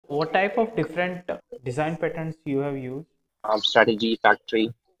What type of different design patterns you have used? Strategy,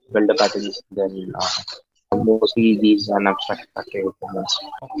 factory, builder patterns, then mostly these are abstract factory requirements.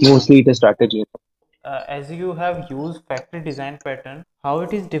 Okay. Mostly it is strategy. As you have used factory design pattern, how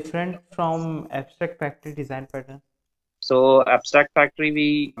it is different from abstract factory design pattern? So abstract factory,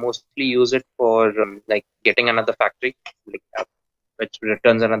 we mostly use it for like getting another factory, like which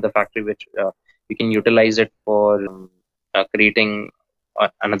returns another factory, which we can utilize it for creating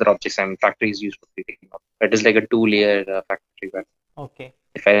another object. And factory is used for creating. It is like a two-layer factory, Okay.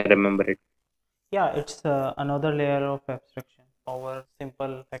 if I remember it. Yeah, it's another layer of abstraction over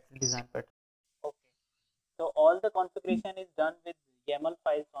simple factory design pattern. Okay. So all the configuration is done with YAML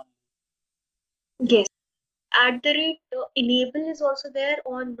files only. Yes. At the rate enable is also there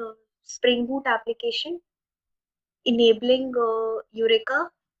on Spring Boot application, enabling Eureka,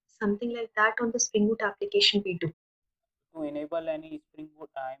 something like that on the Spring Boot application we do. To enable any Spring Boot,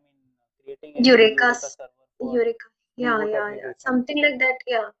 I mean creating any Eureka, server for Eureka, Spring Boot yeah, application. something like that,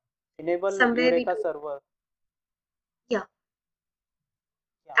 yeah. Enable Somewhere we Eureka do. server. Yeah.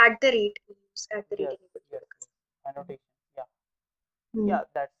 Yeah. At the rate we use at the rate Yes, enable. yes, annotation. Yeah. Hmm. Yeah,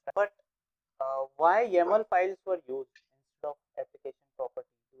 that's right. But why YAML files were used instead of application properties?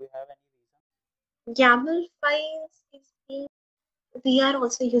 Do you have any reason? YAML files is being, we are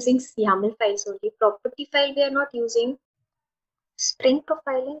also using YAML files only. Property file we are not using. Spring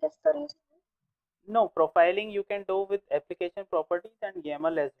profiling is the reason. No, profiling you can do with application properties and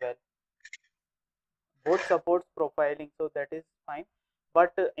YAML as well. Both supports profiling, so that is fine.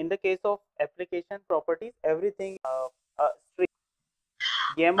 But in the case of application properties, everything string.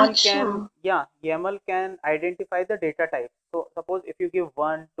 YAML can, yeah, YAML can identify the data type. So suppose if you give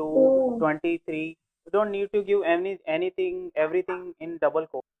 1, 2, 23, you don't need to give everything in double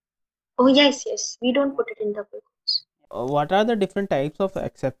quotes. Oh yes, we don't put it in double quotes. What are the different types of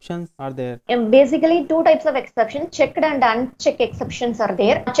exceptions are there? Basically, two types of exceptions, checked and unchecked exceptions are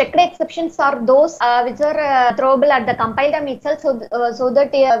there. Checked exceptions are those which are throwable at the compile time itself, so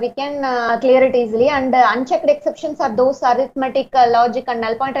that we can clear it easily. And unchecked exceptions are those arithmetic, logic, and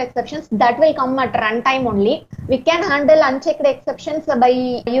null pointer exceptions that will come at runtime only. We can handle unchecked exceptions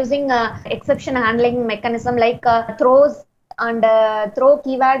by using exception handling mechanism like throws. And throw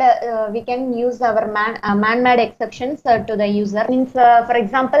keyword, we can use our man-made exceptions to the user. Means, for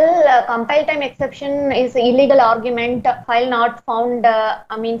example, compile time exception is illegal argument file not found.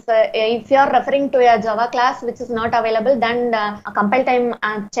 Means if you are referring to a Java class which is not available, then a compile time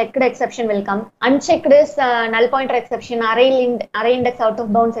checked exception will come. Unchecked is null pointer exception, array index out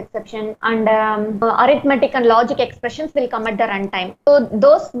of bounds exception, and arithmetic and logic expressions will come at the runtime. So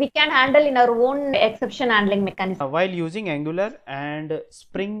those we can handle in our own exception handling mechanism. While using Angular and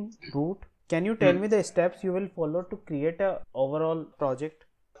Spring Boot, can you tell me the steps you will follow to create a overall project?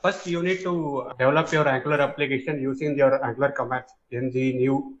 First, you need to develop your Angular application using your Angular commands in the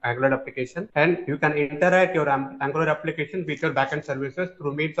new Angular application, and you can interact your Angular application with your backend services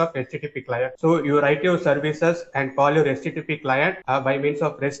through means of HTTP client. So you write your services and call your HTTP client by means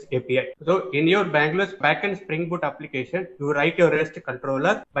of REST API. So in your Angular backend Spring Boot application, you write your REST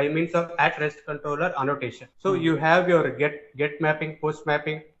controller by means of @REST controller annotation. So you have your get mapping, post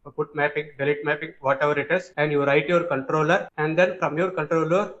mapping, put mapping, delete mapping, whatever it is, and you write your controller, and then from your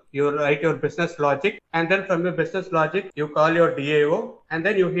controller you write your business logic, and then from your business logic you call your DAO, and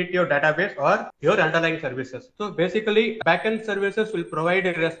then you hit your database or your underlying services. So basically backend services will provide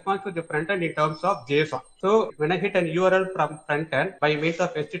a response to the front end in terms of JSON. So when I hit an URL from front end by means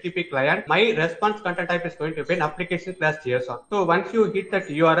of HTTP client, my response content type is going to be an application class JSON. So once you hit that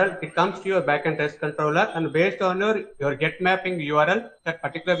URL, it comes to your backend REST controller, and based on your get mapping URL, that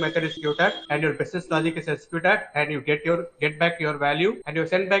particular method is executed and your business logic is executed, and you get back your value, and you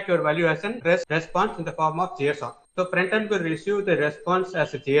send back your value as a response in the form of JSON. So front end will receive the response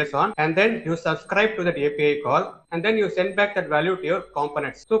as a JSON, and then you subscribe to that API call, and then you send back that value to your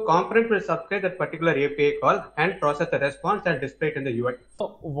components. So component will subscribe that particular API call and process the response and display it in the UI.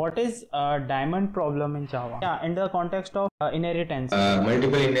 So what is a diamond problem in Java? Yeah, in the context of inheritance.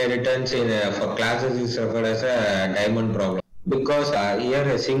 Multiple inheritance for classes is referred as a diamond problem, because here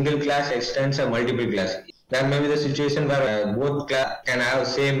a single class extends a multiple class. There may be the situation where both class can have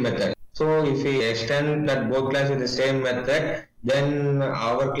same method. So if we extend that both class with the same method, then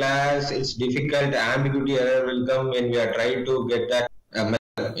our class, it's difficult, ambiguity error will come when we are trying to get that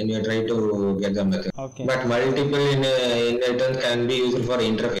method, when we are trying to get the method. Okay. But multiple inheritance can be used for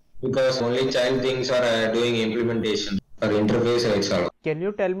interface, because only child things are doing implementation. or interface, it's all. Can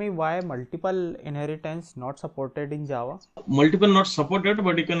you tell me why multiple inheritance not supported in Java? Multiple not supported,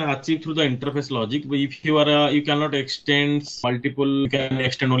 but you can achieve through the interface logic. But if you are you cannot extend multiple, you can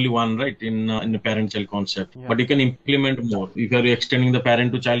extend only one, right? In the parent-child concept. Yeah. But you can implement more. If you are extending the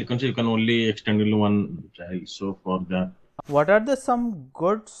parent to child concept, you can only extend only one child. So for that. What are the some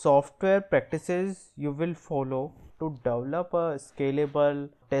good software practices you will follow to develop a scalable,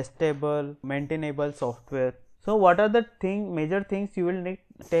 testable, maintainable software? So what are the major things you will need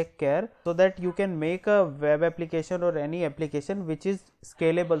to take care so that you can make a web application or any application which is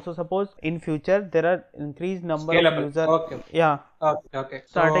scalable? So suppose in future there are increased number Scalable. of users. Okay. Yeah. Okay.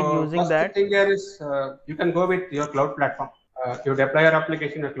 Starting So using first that. thing here is you can go with your cloud platform. You deploy your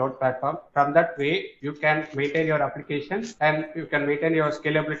application in a cloud platform. From that way, you can maintain your application and you can maintain your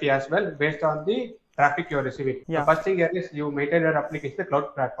scalability as well based on the traffic you're receiving. Yeah. The first thing here is you maintain your application in the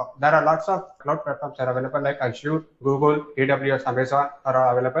cloud platform. There are lots of cloud platforms that are available like Azure, Google, AWS, Amazon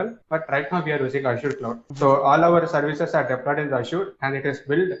are available. But right now we are using Azure Cloud. So all our services are deployed in the Azure and it is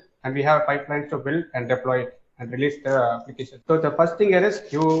built and we have pipelines to build and deploy it and release the application. So the first thing here is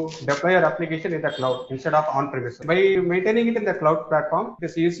you deploy your application in the cloud instead of on-premises. By maintaining it in the cloud platform, it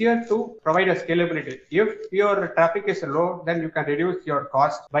is easier to provide a scalability. If your traffic is low, then you can reduce your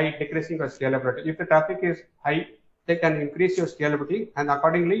cost by decreasing your scalability. If the traffic is high, they can increase your scalability and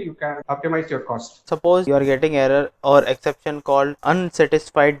accordingly you can optimize your cost. Suppose you are getting error or exception called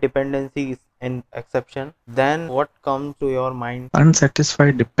unsatisfied dependencies in exception, then what comes to your mind?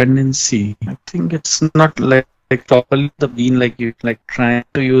 Unsatisfied dependency. I think it's not like properly the bean, like you trying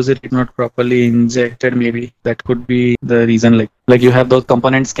to use it not properly injected. Maybe that could be the reason. Like you have those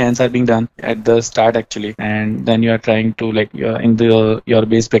component scans are being done at the start actually, and then you are trying to in your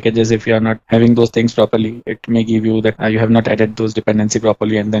base packages, if you are not having those things properly, it may give you that you have not added those dependency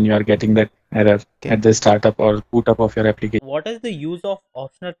properly, and then you are getting that error at the startup or boot up of your application. What is the use of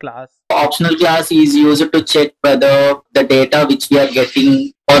optional class? Optional class is used to check whether the data which we are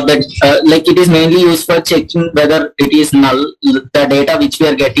getting or that it is mainly used for checking whether it is null, the data which we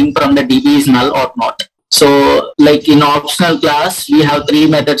are getting from the DB is null or not. So in optional class, we have three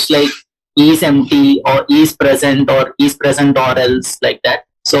methods like is empty or is present or else, like that.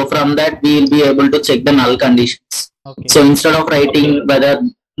 So from that, we will be able to check the null conditions. Okay. So instead of writing whether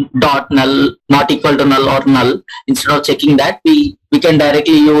dot null, not equal to null or null, instead of checking that, we can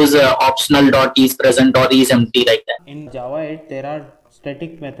directly use optional dot is present or is empty, like that. In Java 8, there are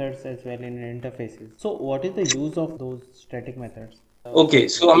static methods as well in interfaces. So what is the use of those static methods? Okay,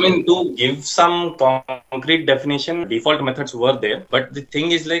 so to give some concrete definition, default methods were there, but the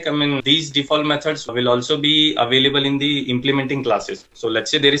thing is these default methods will also be available in the implementing classes. So let's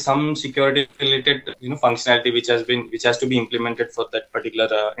say there is some security related functionality which has to be implemented for that particular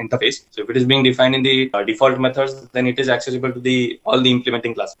interface. So if it is being defined in the default methods, then it is accessible to all the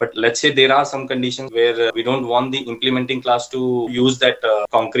implementing class. But let's say there are some conditions where we don't want the implementing class to use that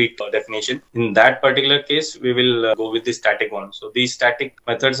concrete definition. In that particular case, we will go with the static one. So these static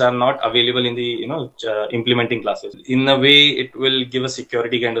methods are not available in the implementing classes. In a way, it will give a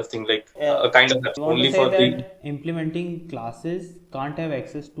security kind of thing, a kind of only for the implementing classes can't have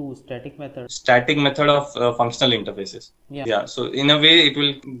access to static methods. Static method of functional interfaces. Yeah. So in a way, it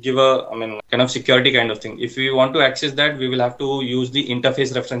will give a kind of security kind of thing. If we want to access that, we will have to use the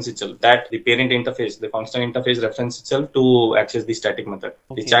interface reference itself. That the parent interface, the functional interface reference itself to access the static method.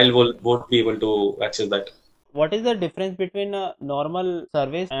 Okay. The child won't be able to access that. What is the difference between a normal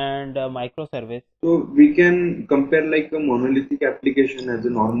service and a microservice? So we can compare a monolithic application as a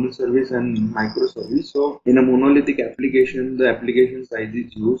normal service and microservice. So in a monolithic application, the application size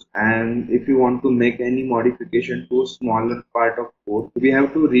is huge, and if you want to make any modification to a smaller part of code, we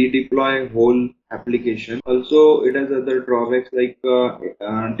have to redeploy whole application. Also, it has other drawbacks like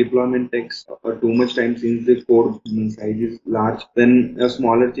deployment takes too much time since the code size is large. Then a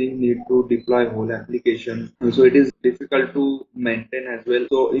smaller change need to deploy whole application. So it is difficult to maintain as well.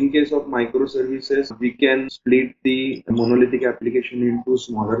 So in case of microservices, we can split the monolithic application into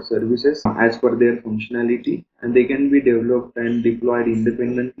smaller services as per their functionality, and they can be developed and deployed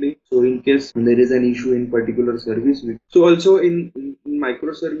independently. So in case there is an issue in particular service, so also in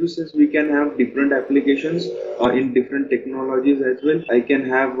microservices we can have different applications in different technologies as well. I can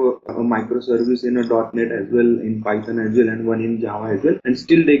have a microservice in a .NET as well, in Python as well, and one in Java as well, and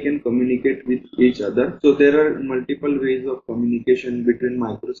still they can communicate with each other. So there are multiple ways of communication between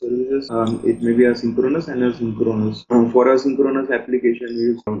microservices. It may be asynchronous and asynchronous. For asynchronous application, we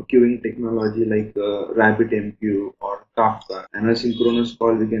use queuing technology like RabbitMQ or Kafka. And asynchronous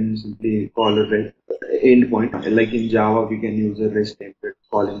call, we can simply call a REST endpoint. Like in Java, we can use a REST template.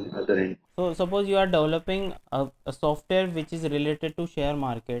 calling the other end. So suppose you are developing a software which is related to share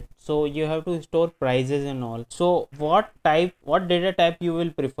market, so you have to store prices and all. So what data type you will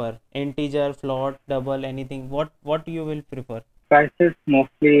prefer? Integer, float, double, anything? What you will prefer? Prices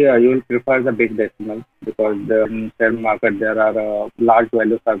mostly you will prefer the big decimal, because in share market there are large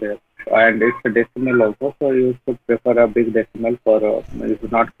values are there, and it's a decimal also, so you should prefer a big decimal for you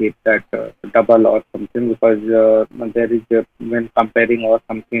should not keep that double or something, because there is when comparing or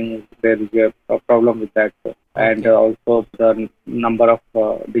something there is a problem with that, and also the number of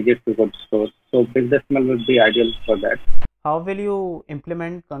digits you could store. So big decimal would be ideal for that. How will you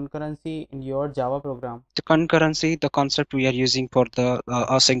implement concurrency in your Java program? The concurrency, the concept we are using for the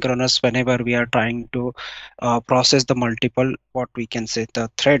asynchronous, whenever we are trying to process the multiple, what we can say, the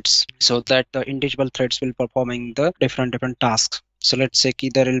threads, so that the individual threads will performing the different tasks. So let's say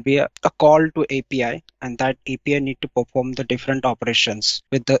there will be a call to API, and that API need to perform the different operations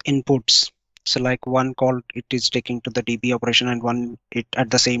with the inputs. So like one call, it is taking to the DB operation, and one it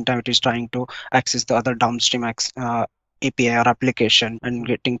at the same time it is trying to access the other downstream API or application and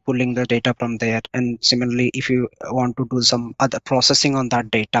pulling the data from there. And similarly, if you want to do some other processing on that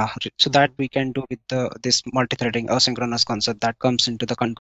data, so that we can do with this multi-threading asynchronous concept that comes into the